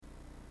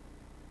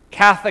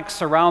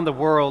Catholics around the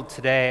world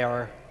today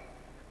are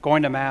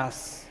going to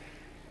Mass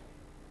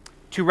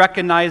to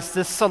recognize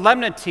this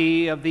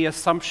solemnity of the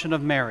Assumption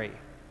of Mary.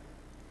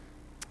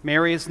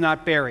 Mary is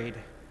not buried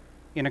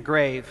in a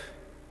grave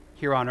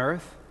here on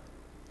earth.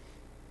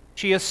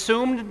 She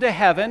assumed into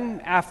heaven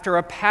after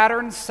a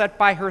pattern set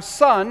by her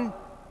Son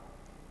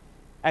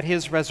at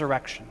his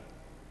resurrection.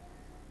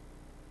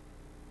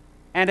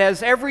 And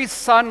as every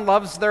son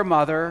loves their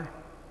mother,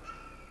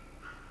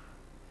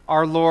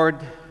 our Lord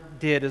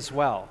did as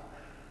well,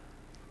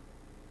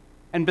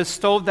 and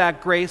bestowed that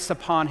grace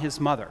upon his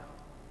mother,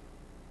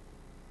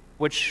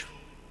 which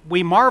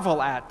we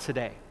marvel at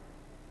today.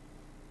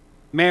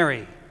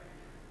 Mary,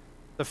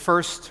 the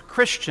first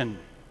Christian,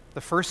 the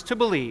first to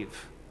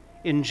believe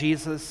in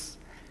Jesus,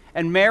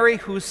 and Mary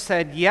who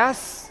said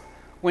yes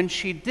when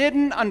she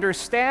didn't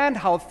understand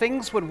how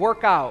things would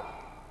work out.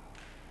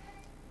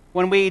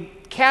 When we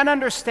can't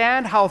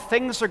understand how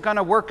things are going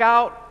to work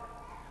out,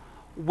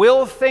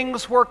 will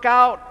things work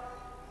out?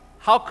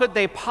 How could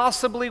they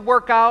possibly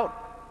work out?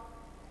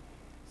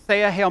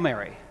 Say a Hail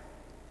Mary.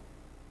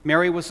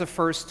 Mary was the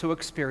first to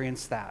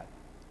experience that.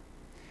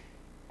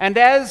 And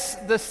as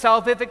the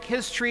salvific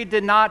history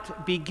did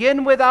not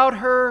begin without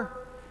her,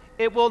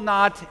 it will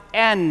not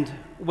end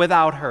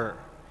without her.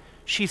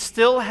 She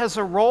still has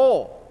a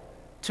role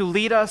to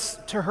lead us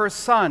to her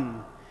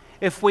Son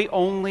if we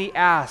only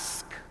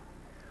ask.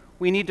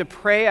 We need to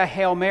pray a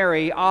Hail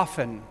Mary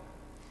often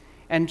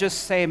and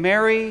just say,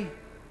 Mary,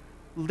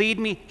 lead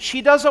me.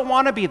 She doesn't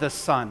want to be the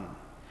Son.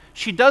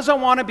 She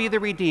doesn't want to be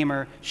the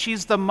Redeemer.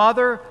 She's the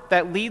mother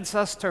that leads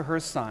us to her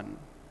Son.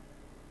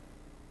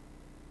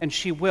 And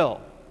she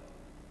will.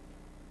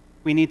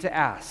 We need to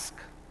ask.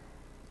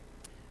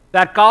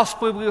 That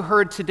gospel we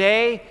heard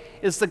today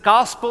is the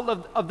gospel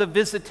of the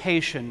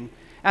visitation.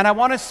 And I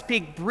want to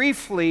speak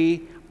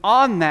briefly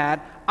on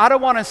that. I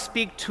don't want to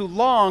speak too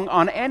long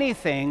on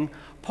anything.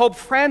 Pope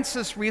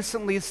Francis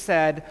recently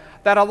said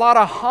that a lot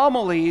of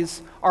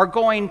homilies are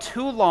going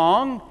too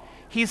long.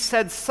 He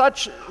said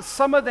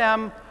some of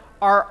them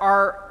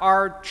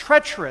are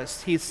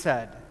treacherous, he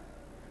said.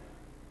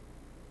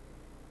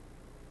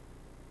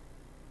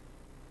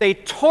 They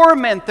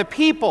torment the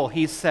people,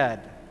 he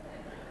said.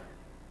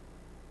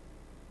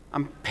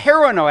 I'm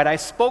paranoid. I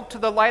spoke to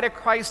the Light of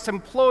Christ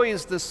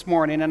employees this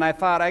morning, and I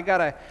thought, I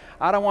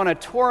don't want to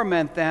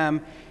torment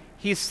them.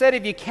 He said,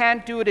 if you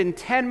can't do it in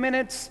 10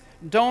 minutes,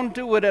 don't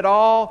do it at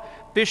all.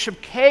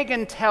 Bishop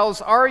Kagan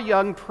tells our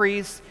young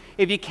priests,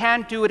 if you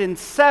can't do it in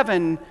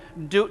 7,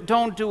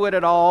 don't do it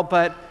at all,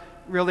 but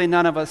really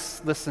none of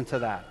us listen to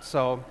that.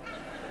 So,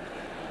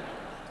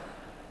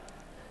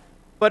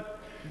 but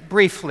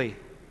briefly,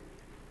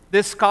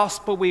 this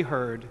gospel we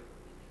heard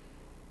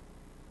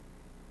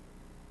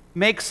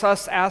makes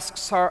us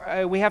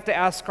we have to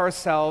ask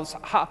ourselves,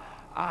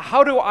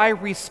 how do I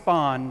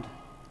respond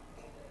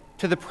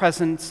to the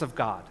presence of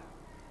God?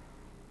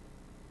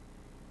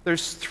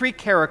 There's 3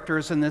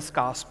 characters in this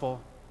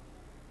gospel,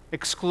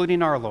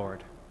 excluding our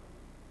Lord.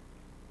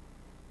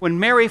 When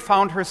Mary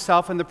found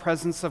herself in the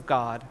presence of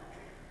God,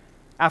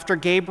 after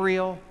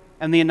Gabriel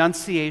and the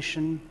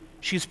Annunciation,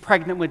 she's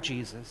pregnant with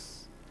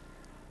Jesus.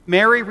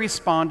 Mary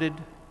responded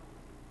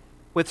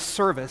with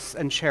service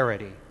and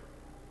charity.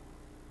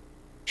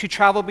 She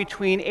traveled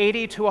between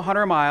 80 to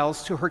 100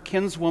 miles to her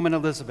kinswoman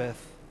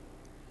Elizabeth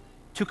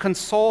to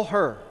console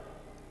her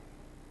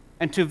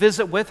and to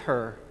visit with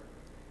her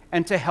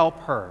and to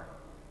help her.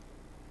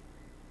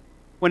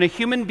 When a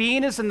human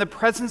being is in the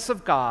presence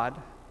of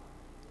God,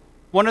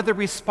 one of the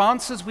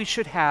responses we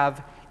should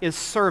have is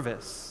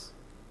service,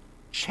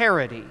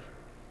 charity,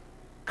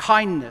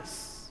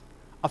 kindness,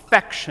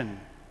 affection.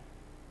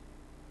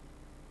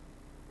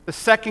 The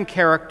second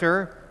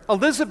character,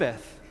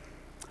 Elizabeth.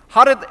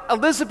 How did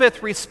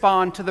Elizabeth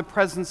respond to the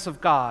presence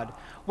of God?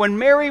 When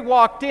Mary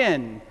walked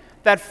in,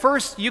 that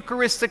first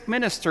Eucharistic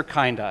minister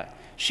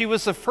she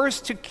was the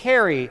first to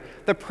carry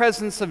the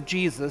presence of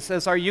Jesus,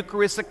 as our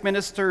Eucharistic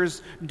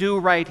ministers do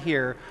right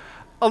here.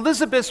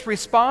 Elizabeth's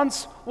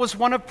response was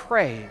one of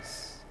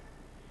praise.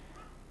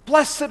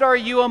 Blessed are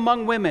you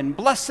among women.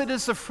 Blessed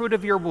is the fruit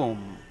of your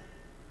womb.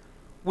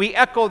 We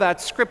echo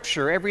that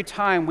scripture every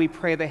time we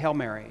pray the Hail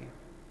Mary.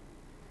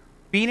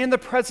 Being in the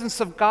presence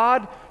of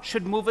God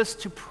should move us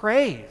to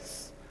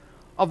praise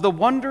of the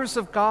wonders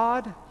of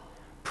God,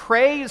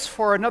 praise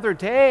for another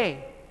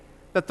day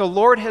that the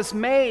Lord has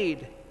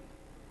made.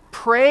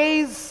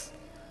 Praise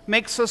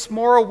makes us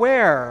more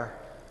aware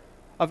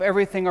of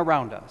everything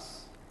around us.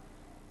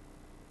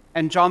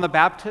 And John the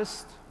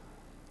Baptist,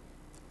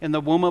 in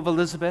the womb of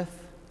Elizabeth,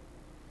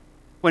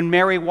 when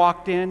Mary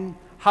walked in,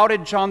 how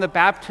did John the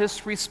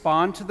Baptist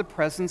respond to the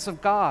presence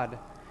of God?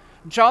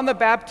 John the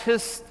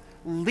Baptist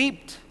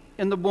leaped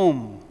in the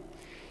womb.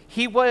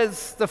 He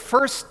was the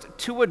first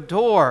to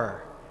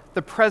adore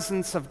the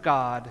presence of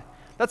God.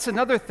 That's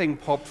another thing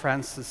Pope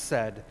Francis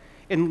said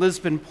in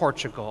Lisbon,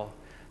 Portugal,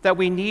 that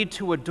we need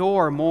to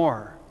adore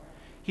more.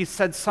 He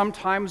said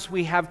sometimes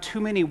we have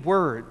too many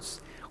words.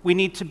 We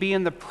need to be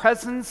in the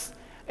presence,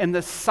 in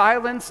the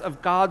silence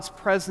of God's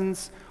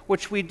presence,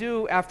 which we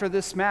do after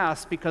this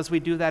Mass because we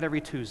do that every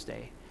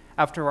Tuesday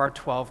after our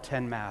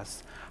 12:10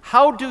 Mass.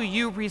 How do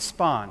you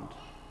respond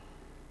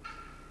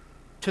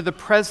to the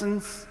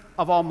presence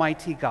of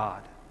Almighty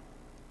God?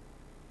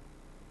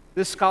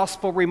 This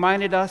gospel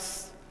reminded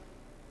us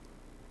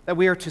that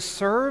we are to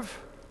serve,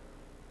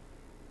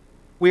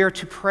 we are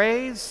to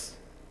praise,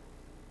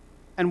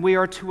 and we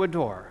are to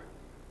adore.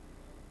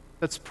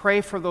 Let's pray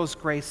for those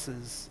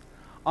graces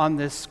on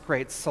this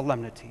great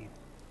solemnity.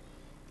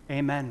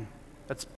 Amen. Let's